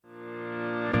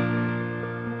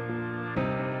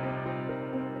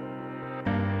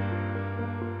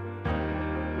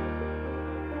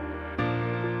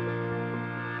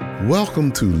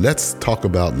Welcome to Let's Talk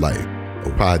About Life, a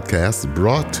podcast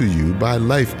brought to you by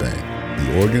Life Bank,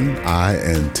 the organ, eye,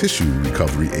 and tissue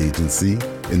recovery agency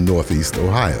in Northeast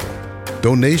Ohio.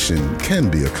 Donation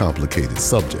can be a complicated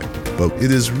subject, but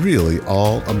it is really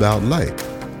all about life.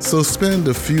 So spend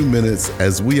a few minutes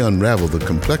as we unravel the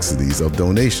complexities of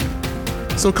donation.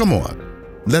 So come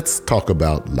on, let's talk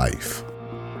about life.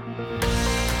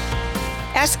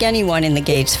 Ask anyone in the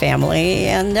Gates family,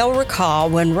 and they'll recall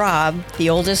when Rob,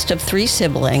 the oldest of three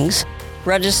siblings,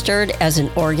 registered as an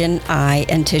organ, eye,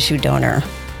 and tissue donor.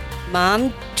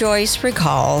 Mom Joyce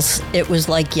recalls it was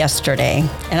like yesterday,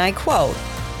 and I quote,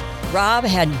 Rob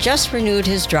had just renewed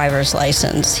his driver's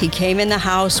license. He came in the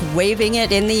house waving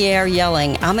it in the air,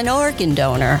 yelling, I'm an organ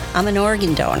donor, I'm an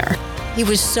organ donor. He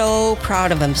was so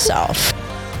proud of himself.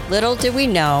 Little did we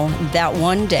know that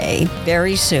one day,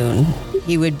 very soon,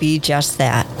 he would be just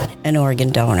that, an organ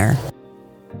donor.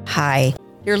 Hi,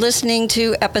 you're listening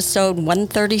to episode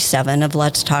 137 of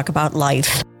Let's Talk About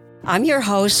Life. I'm your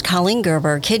host, Colleen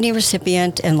Gerber, kidney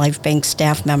recipient and Life Bank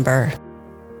staff member.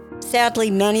 Sadly,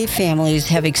 many families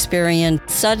have experienced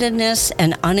suddenness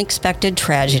and unexpected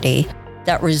tragedy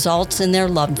that results in their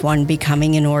loved one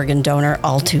becoming an organ donor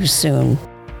all too soon.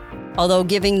 Although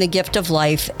giving the gift of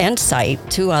life and sight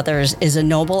to others is a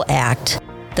noble act,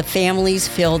 the families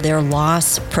feel their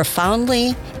loss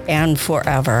profoundly and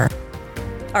forever.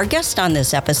 Our guest on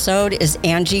this episode is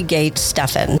Angie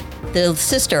Gates-Stefan, the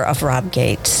sister of Rob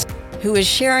Gates, who is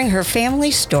sharing her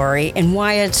family story and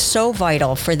why it's so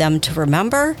vital for them to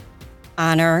remember,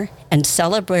 honor, and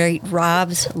celebrate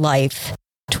Rob's life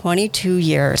 22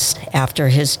 years after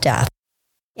his death.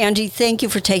 Angie, thank you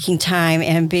for taking time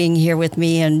and being here with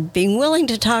me and being willing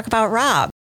to talk about Rob.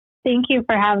 Thank you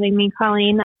for having me,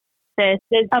 Colleen. This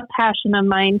is a passion of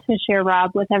mine to share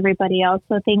Rob with everybody else,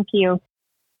 so thank you.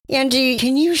 Angie,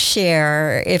 can you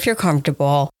share, if you're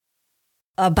comfortable,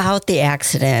 about the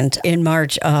accident in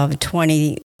March of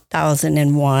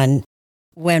 2001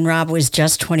 when Rob was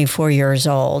just 24 years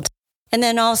old? And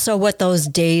then also what those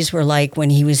days were like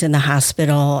when he was in the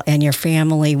hospital and your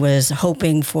family was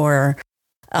hoping for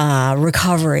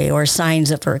recovery or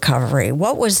signs of recovery.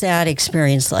 What was that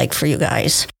experience like for you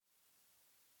guys?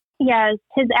 Yes,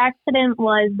 his accident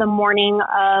was the morning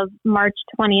of March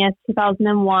 20th,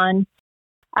 2001.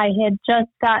 I had just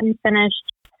gotten finished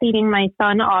feeding my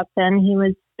son, Austin. He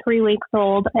was 3 weeks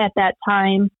old at that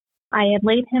time. I had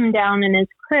laid him down in his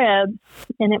crib,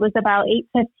 and it was about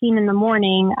 8:15 in the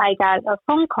morning. I got a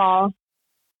phone call,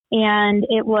 and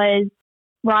it was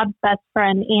Rob's best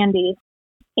friend, Andy.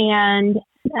 And,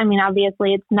 I mean,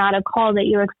 obviously, it's not a call that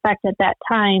you expect at that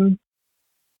time.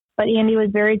 But Andy was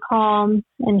very calm,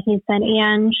 and he said,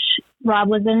 Ange, Rob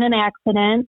was in an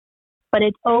accident, but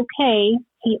it's okay.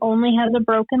 He only has a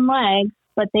broken leg,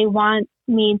 but they want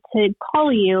me to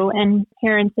call you and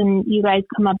parents and you guys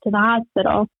come up to the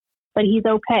hospital, but he's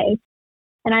okay.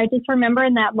 And I just remember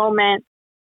in that moment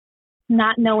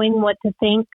not knowing what to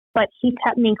think, but he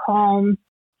kept me calm.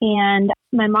 And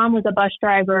my mom was a bus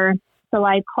driver, so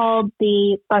I called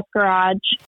the bus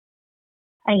garage.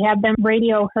 I had them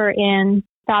radio her in,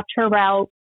 stopped her route.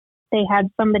 They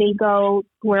had somebody go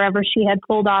wherever she had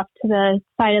pulled off to the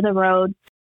side of the road,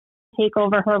 take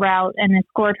over her route and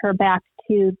escort her back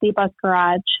to the bus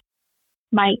garage.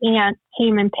 My aunt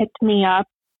came and picked me up.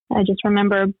 I just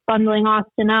remember bundling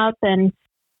Austin up and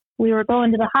we were going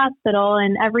to the hospital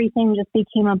and everything just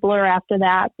became a blur after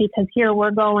that because here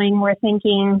we're going, we're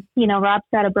thinking, you know, Rob's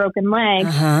got a broken leg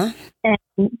and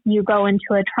you go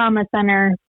into a trauma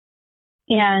center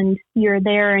and you're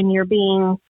there and you're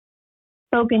being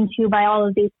spoken to by all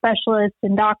of these specialists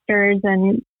and doctors.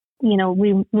 And, you know,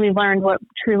 we learned what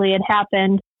truly had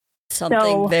happened.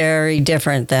 Something very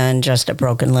different than just a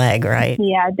broken leg, right?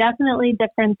 Yeah, definitely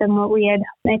different than what we had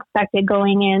expected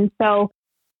going in. So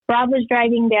Rob was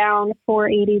driving down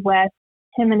 480 West.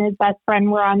 Him and his best friend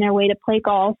were on their way to play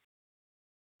golf.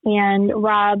 And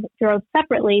Rob drove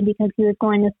separately because he was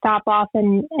going to stop off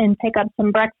and pick up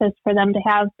some breakfast for them to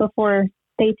have before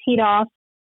they teed off.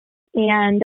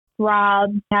 And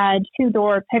Rob had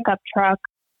two-door pickup truck.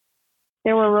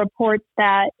 There were reports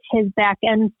that his back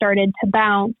end started to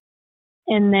bounce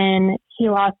and then he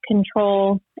lost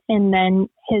control and then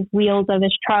his wheels of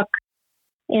his truck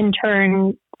in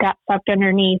turn got sucked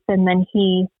underneath and then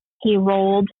he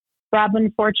rolled. Rob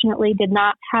unfortunately did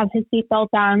not have his seatbelt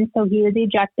on, so he was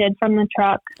ejected from the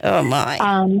truck. Oh my!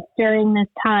 During this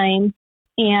time.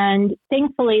 And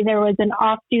thankfully there was an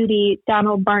off-duty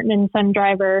Donald Barton and Son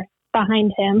driver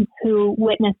behind him who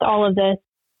witnessed all of this.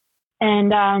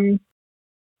 And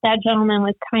that gentleman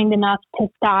was kind enough to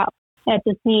stop at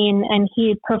the scene and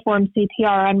he performed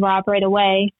CPR on Rob right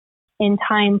away. in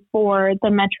time for the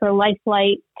Metro Life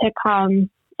Flight to come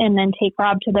and then take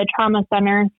Rob to the trauma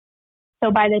center.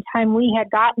 So by the time we had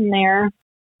gotten there,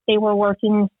 they were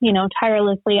working,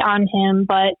 tirelessly on him,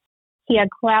 but he had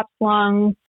collapsed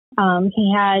lungs.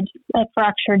 He had a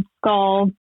fractured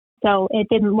skull. So it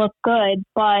didn't look good,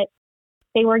 but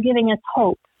they were giving us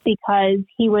hope because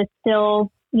he was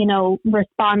still,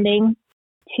 responding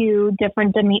to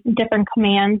different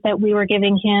commands that we were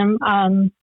giving him.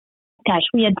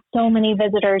 We had so many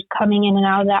visitors coming in and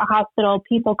out of that hospital,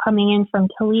 people coming in from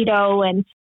Toledo and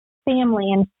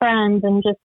family and friends and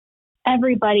just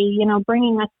everybody,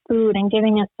 bringing us food and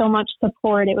giving us so much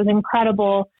support. It was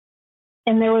incredible.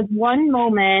 And there was one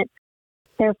moment,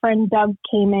 their friend Doug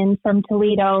came in from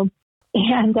Toledo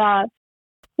and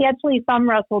he actually thumb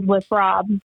wrestled with Rob.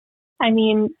 I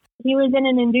mean, he was in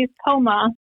an induced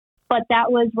coma, but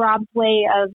that was Rob's way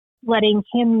of letting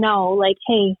him know, like,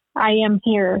 hey, I am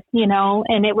here,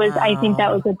 and it was, wow. I think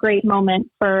that was a great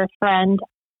moment for a friend.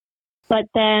 But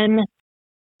then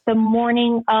the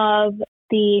morning of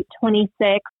the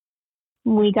 26th,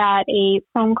 we got a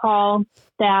phone call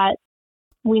that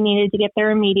we needed to get there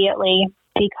immediately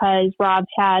because Rob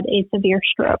had a severe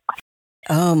stroke.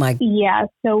 Oh my. Yeah.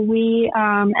 So we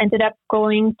ended up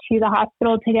going to the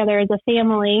hospital together as a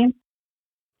family.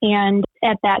 And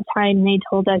at that time, they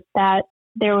told us that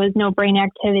there was no brain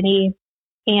activity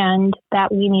and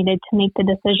that we needed to make the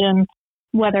decision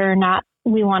whether or not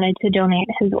we wanted to donate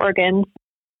his organs.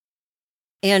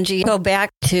 Angie, go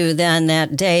back to then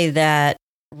that day that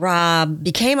Rob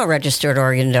became a registered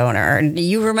organ donor.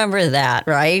 You remember that,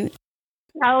 right?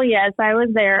 Oh, yes, I was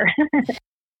there.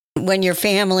 When your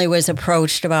family was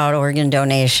approached about organ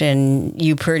donation,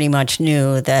 you pretty much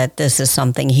knew that this is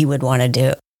something he would want to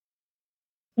do.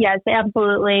 Yes,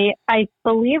 absolutely. I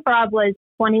believe Rob was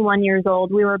 21 years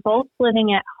old. We were both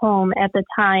living at home at the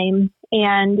time,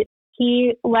 and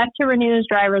he left to renew his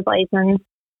driver's license.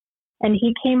 And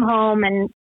he came home, and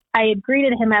I had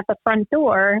greeted him at the front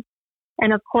door.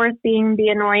 And of course, being the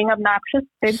annoying, obnoxious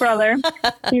big brother,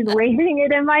 he's waving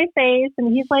it in my face.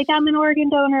 And he's like, I'm an organ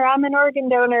donor,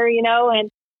 And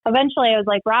eventually I was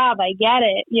like, Rob, I get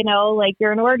it, like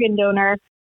you're an organ donor.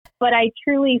 But I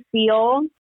truly feel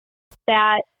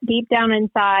that deep down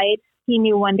inside, he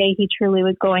knew one day he truly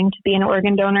was going to be an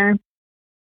organ donor.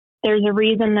 There's a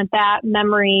reason that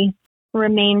memory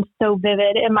remains so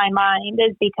vivid in my mind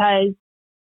is because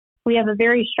we have a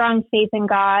very strong faith in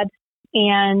God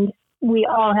and we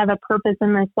all have a purpose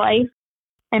in this life.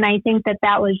 And I think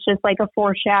that was just like a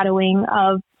foreshadowing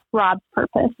of Rob's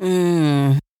purpose.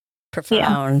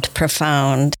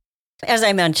 Profound. As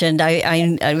I mentioned,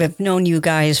 I've known you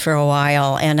guys for a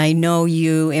while, and I know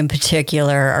you in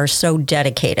particular are so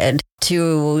dedicated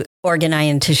to organ, eye,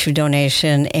 and tissue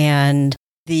donation and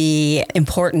the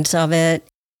importance of it,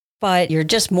 but you're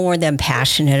just more than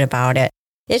passionate about it.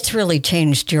 It's really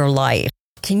changed your life.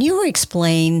 Can you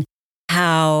explain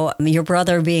how your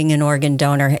brother being an organ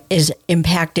donor has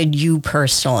impacted you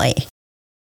personally?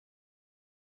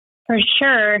 For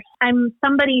sure. I'm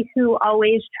somebody who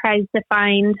always tries to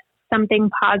find something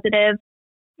positive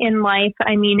in life.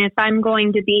 I mean, if I'm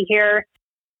going to be here,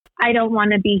 I don't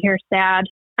want to be here sad.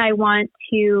 I want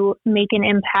to make an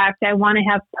impact. I want to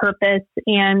have purpose,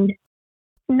 and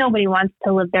nobody wants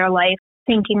to live their life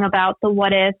thinking about the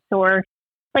what ifs or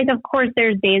of course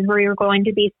there's days where you're going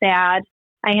to be sad.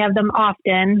 I have them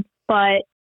often, but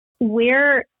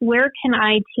where can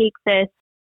I take this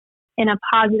in a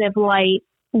positive light?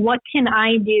 What can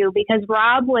I do? Because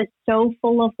Rob was so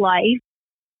full of life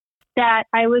that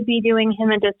I would be doing him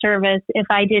a disservice if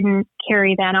I didn't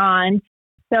carry that on.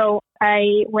 So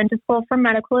I went to school for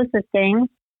medical assisting.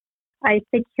 I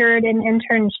secured an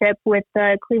internship with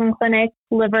the Cleveland Clinic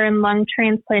Liver and Lung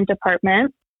Transplant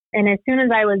Department. And as soon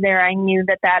as I was there, I knew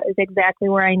that is exactly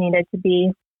where I needed to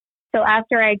be. So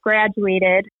after I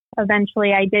graduated,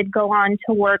 eventually I did go on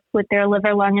to work with their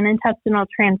liver, lung, and intestinal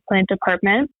transplant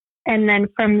department. And then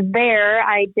from there,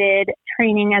 I did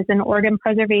training as an organ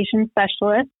preservation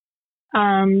specialist.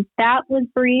 That was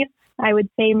brief. I would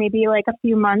say maybe a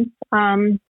few months.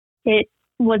 It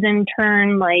was in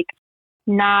turn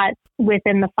not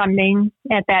within the funding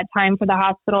at that time for the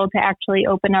hospital to actually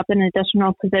open up an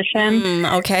additional position.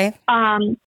 Okay.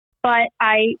 But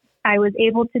I was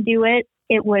able to do it.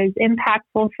 It was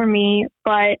impactful for me.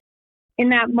 But in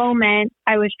that moment,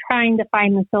 I was trying to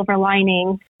find the silver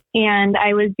lining, and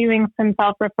I was doing some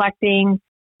self-reflecting.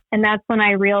 And that's when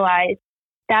I realized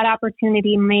that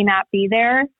opportunity may not be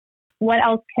there. What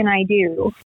else can I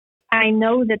do? I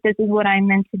know that this is what I'm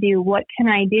meant to do. What can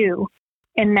I do?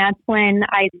 And that's when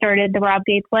I started the Rob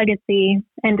Gates Legacy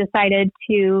and decided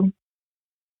to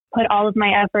put all of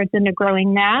my efforts into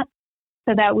growing that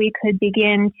so that we could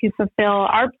begin to fulfill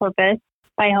our purpose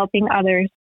by helping others.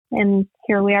 And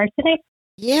here we are today.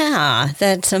 Yeah,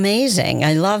 that's amazing.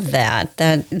 I love that.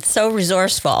 It's so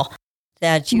resourceful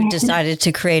that you decided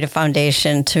to create a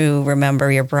foundation to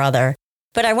remember your brother.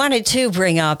 But I wanted to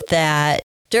bring up that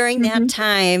during that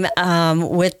time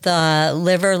with the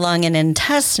liver, lung, and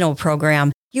intestinal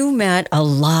program, you met a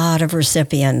lot of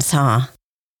recipients, huh?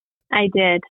 I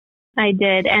did.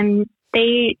 And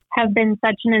they have been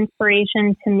such an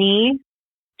inspiration to me,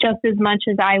 just as much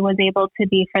as I was able to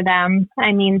be for them.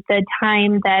 I mean, the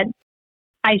time that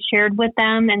I shared with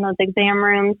them in those exam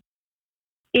rooms,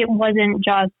 it wasn't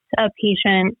just a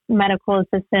patient medical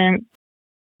assistant.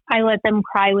 I let them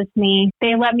cry with me.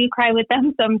 They let me cry with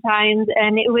them sometimes.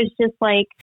 And it was just like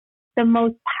the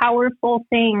most powerful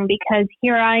thing, because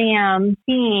here I am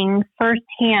seeing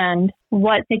firsthand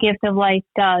what the gift of life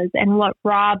does and what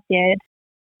Rob did.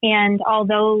 And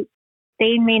although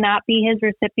they may not be his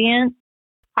recipients,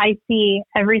 I see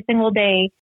every single day,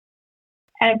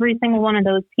 every single one of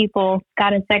those people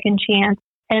got a second chance.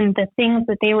 And the things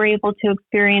that they were able to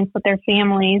experience with their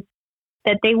families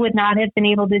that they would not have been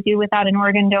able to do without an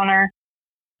organ donor,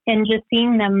 and just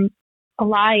seeing them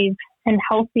alive and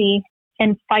healthy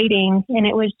and fighting. And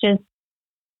it was just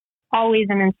always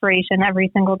an inspiration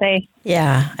every single day.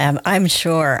 Yeah, I'm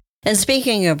sure. And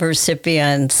speaking of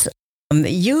recipients,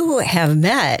 you have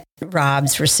met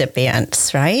Rob's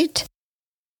recipients, right?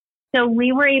 So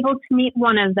we were able to meet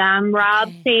one of them.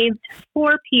 Rob saved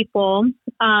 4 people.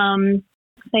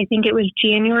 I think it was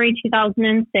January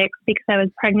 2006, because I was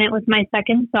pregnant with my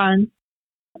second son.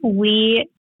 We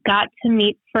got to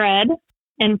meet Fred,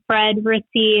 and Fred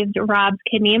received Rob's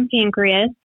kidney and pancreas.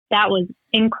 That was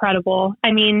incredible.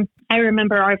 I mean, I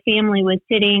remember our family was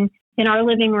sitting in our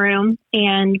living room,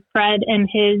 and Fred and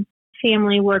his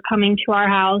family were coming to our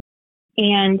house,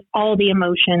 and all the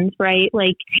emotions, right?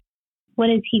 Like, what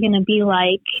is he going to be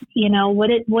like? You know,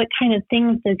 what kind of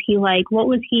things does he like? What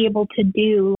was he able to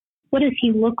do? What does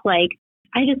he look like?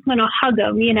 I just want to hug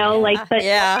him, you know,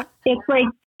 It's like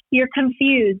you're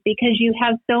confused because you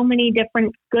have so many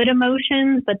different good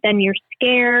emotions, but then you're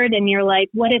scared and you're like,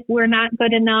 what if we're not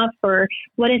good enough? Or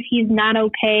what if he's not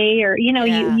okay? Or, you know,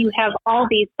 you have all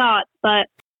these thoughts. But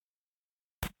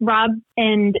Rob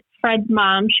and Fred's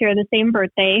mom share the same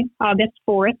birthday, August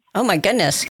 4th. Oh, my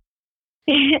goodness.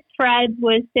 Fred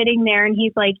was sitting there and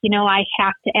he's like, you know, I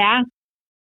have to ask,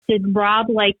 did Rob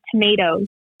like tomatoes?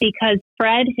 Because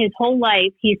Fred, his whole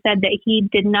life, he said that he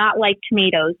did not like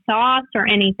tomatoes, sauce or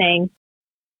anything.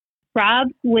 Rob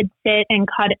would sit and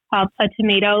cut up a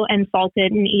tomato and salt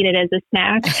it and eat it as a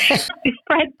snack.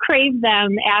 Fred craved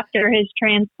them after his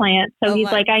transplant. So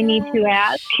he's like, I need to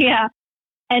ask. Yeah.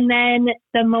 And then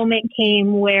the moment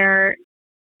came where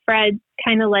Fred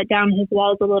kind of let down his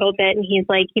walls a little bit. And he's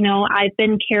like, you know, I've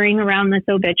been carrying around this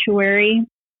obituary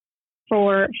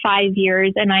for 5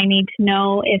 years, and I need to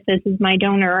know if this is my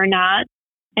donor or not.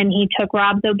 And he took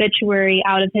Rob's obituary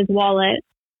out of his wallet,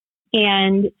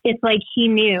 and it's like he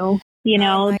knew, you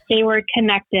know, they were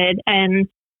connected. And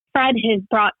Fred has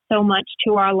brought so much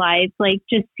to our lives, like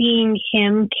just seeing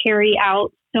him carry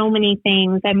out so many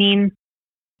things. I mean,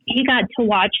 he got to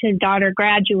watch his daughter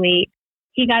graduate.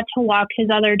 He got to walk his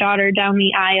other daughter down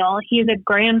the aisle. He's a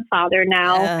grandfather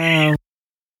now.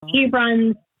 He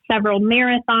runs several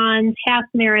marathons, half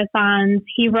marathons.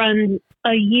 He runs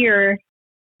a year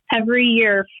every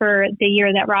year for the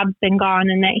year that Rob's been gone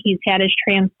and that he's had his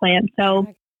transplant. So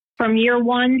from year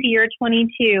 1 to year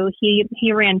 22,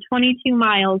 he ran 22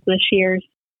 miles this year.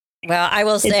 Well, I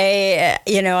will say,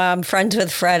 you know, I'm friends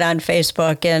with Fred on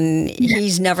Facebook, and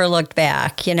he's never looked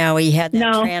back. You know, he had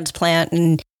that transplant,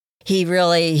 and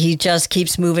he just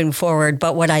keeps moving forward.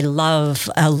 But what I love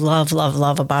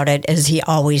about it is he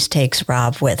always takes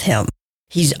Rob with him.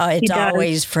 It's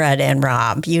always Fred and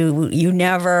Rob. You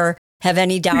never have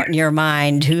any doubt in your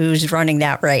mind who's running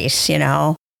that race, you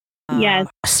know? Yes.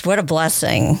 What a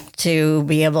blessing to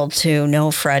be able to know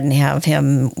Fred and have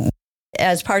him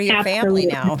as part of your family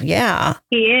now. Yeah.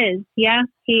 He is. Yeah,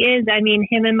 he is. I mean,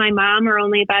 him and my mom are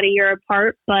only about a year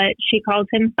apart, but she calls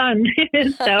him son.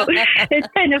 So it's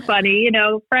kind of funny. You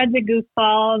know, Fred's a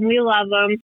goofball and we love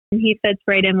him. He fits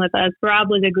right in with us. Rob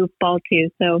was a goofball too.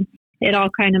 So it all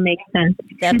kind of makes sense.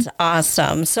 That's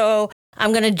awesome. So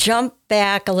I'm going to jump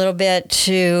back a little bit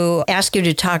to ask you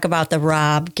to talk about the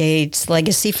Rob Gates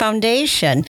Legacy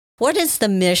Foundation. What is the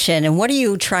mission and what are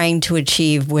you trying to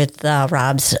achieve with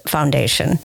Rob's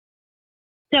foundation?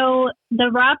 So the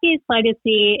Rob Gates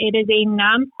Legacy, it is a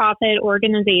nonprofit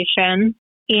organization,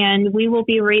 and we will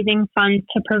be raising funds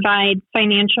to provide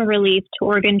financial relief to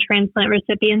organ transplant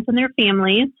recipients and their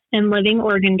families and living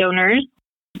organ donors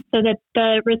so that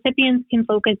the recipients can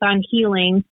focus on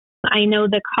healing. I know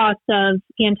the cost of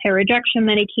anti-rejection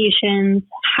medications,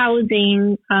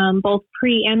 housing, both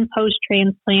pre and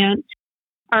post-transplant,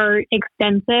 are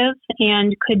extensive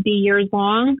and could be years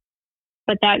long,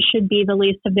 but that should be the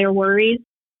least of their worries.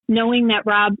 Knowing that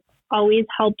Rob always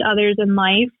helped others in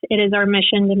life, it is our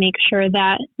mission to make sure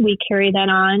that we carry that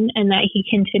on and that he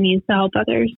continues to help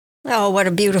others. Oh, what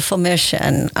a beautiful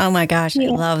mission. Oh my gosh, I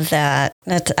love that.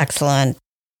 That's excellent.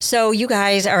 So you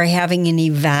guys are having an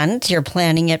event. You're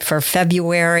planning it for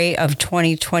February of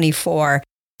 2024.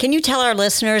 Can you tell our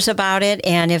listeners about it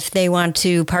and if they want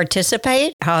to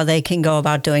participate, how they can go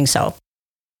about doing so?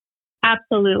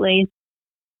 Absolutely.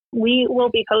 We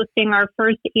will be hosting our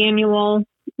first annual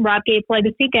Rob Gates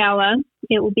Legacy Gala.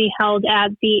 It will be held at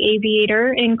the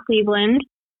Aviator in Cleveland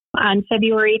on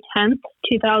February 10th,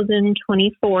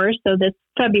 2024. So this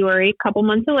February, a couple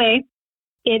months away.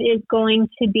 It is going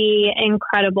to be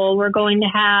incredible. We're going to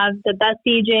have the best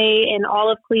DJ in all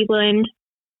of Cleveland.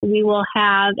 We will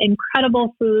have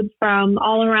incredible food from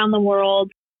all around the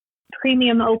world,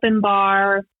 premium open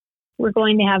bar. We're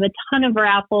going to have a ton of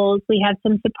raffles. We have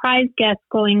some surprise guests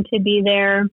going to be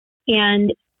there.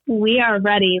 And we are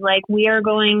ready. Like, we are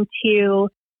going to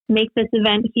make this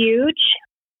event huge.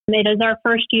 It is our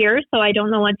first year, so I don't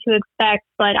know what to expect,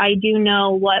 but I do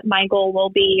know what my goal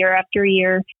will be year after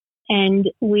year. And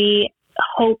we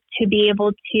hope to be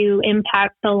able to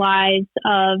impact the lives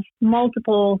of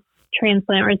multiple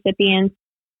transplant recipients.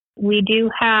 We do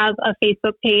have a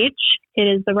Facebook page. It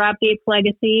is the Rob Gates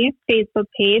Legacy Facebook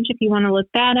page. If you want to look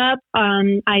that up,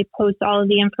 I post all of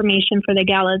the information for the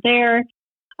gala there.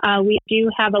 We do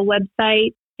have a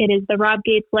website. It is the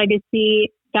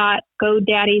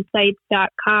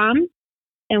robgateslegacy.godaddysite.com.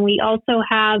 And we also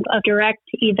have a direct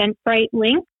Eventbrite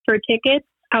link for tickets.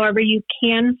 However, you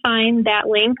can find that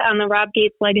link on the Rob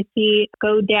Gates Legacy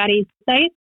GoDaddy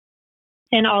site,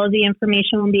 and all of the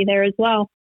information will be there as well.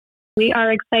 We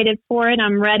are excited for it.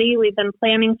 I'm ready. We've been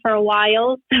planning for a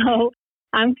while, so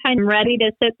I'm kind of ready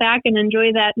to sit back and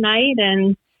enjoy that night.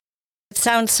 And it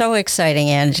sounds so exciting,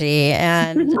 Angie,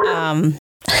 and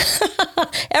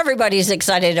everybody's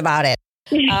excited about it.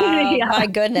 Yeah. My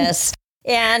goodness.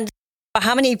 And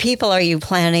how many people are you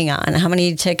planning on? How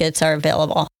many tickets are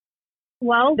available?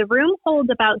 Well, the room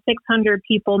holds about 600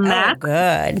 people max. Oh,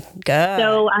 good.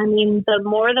 So, I mean, the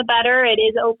more the better. It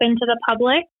is open to the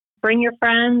public. Bring your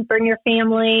friends, bring your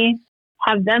family,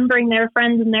 have them bring their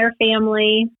friends and their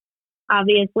family.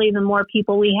 Obviously, the more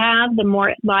people we have, the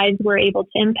more lives we're able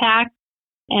to impact.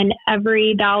 And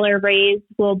every dollar raised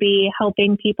will be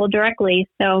helping people directly.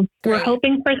 So We're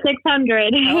hoping for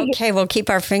 600. Okay, we'll keep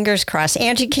our fingers crossed.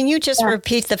 Angie, can you just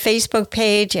repeat the Facebook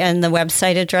page and the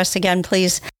website address again,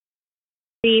 please?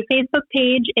 The Facebook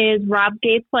page is Rob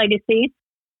Gates Legacy,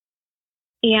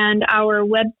 and our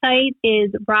website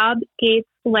is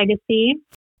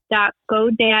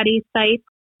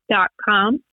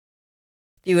robgateslegacy.godaddysite.com.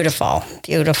 Beautiful,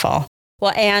 beautiful.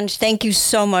 Well, Ange, thank you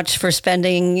so much for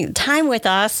spending time with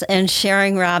us and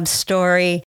sharing Rob's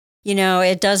story. You know,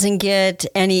 it doesn't get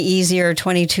any easier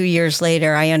 22 years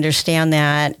later. I understand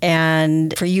that.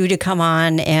 And for you to come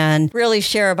on and really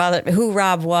share about who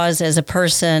Rob was as a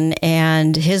person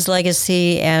and his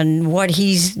legacy and what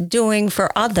he's doing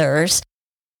for others,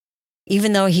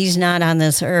 even though he's not on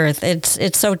this earth,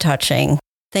 it's so touching.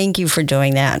 Thank you for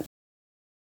doing that.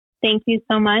 Thank you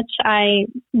so much.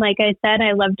 Like I said,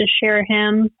 I love to share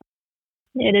him.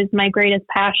 It is my greatest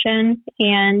passion.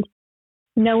 And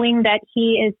knowing that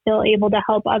he is still able to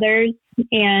help others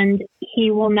and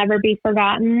he will never be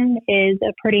forgotten is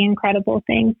a pretty incredible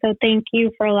thing. So thank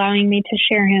you for allowing me to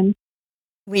share him.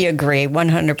 We agree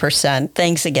 100%.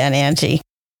 Thanks again, Angie.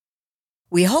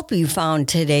 We hope you found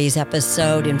today's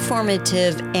episode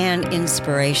informative and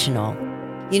inspirational.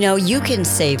 You know, you can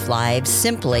save lives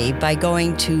simply by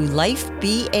going to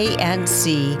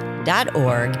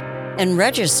lifebanc.org and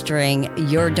registering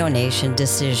your donation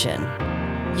decision.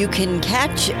 You can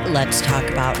catch Let's Talk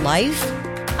About Life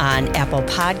on Apple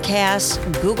Podcasts,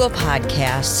 Google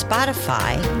Podcasts,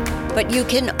 Spotify, but you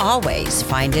can always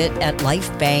find it at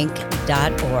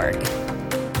lifebanc.org.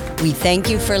 We thank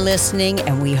you for listening,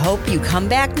 and we hope you come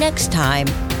back next time.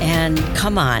 And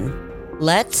come on,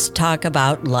 let's talk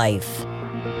about life.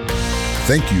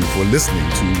 Thank you for listening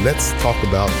to Let's Talk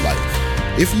About Life.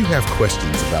 If you have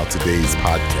questions about today's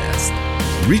podcast,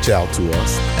 reach out to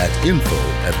us at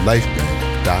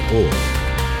info@lifebank.org.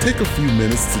 Take a few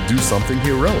minutes to do something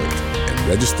heroic and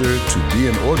register to be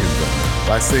an organ donor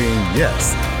by saying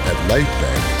yes at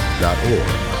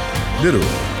Lifebank.org.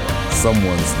 Literally,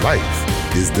 someone's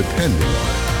life is depending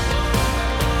on it.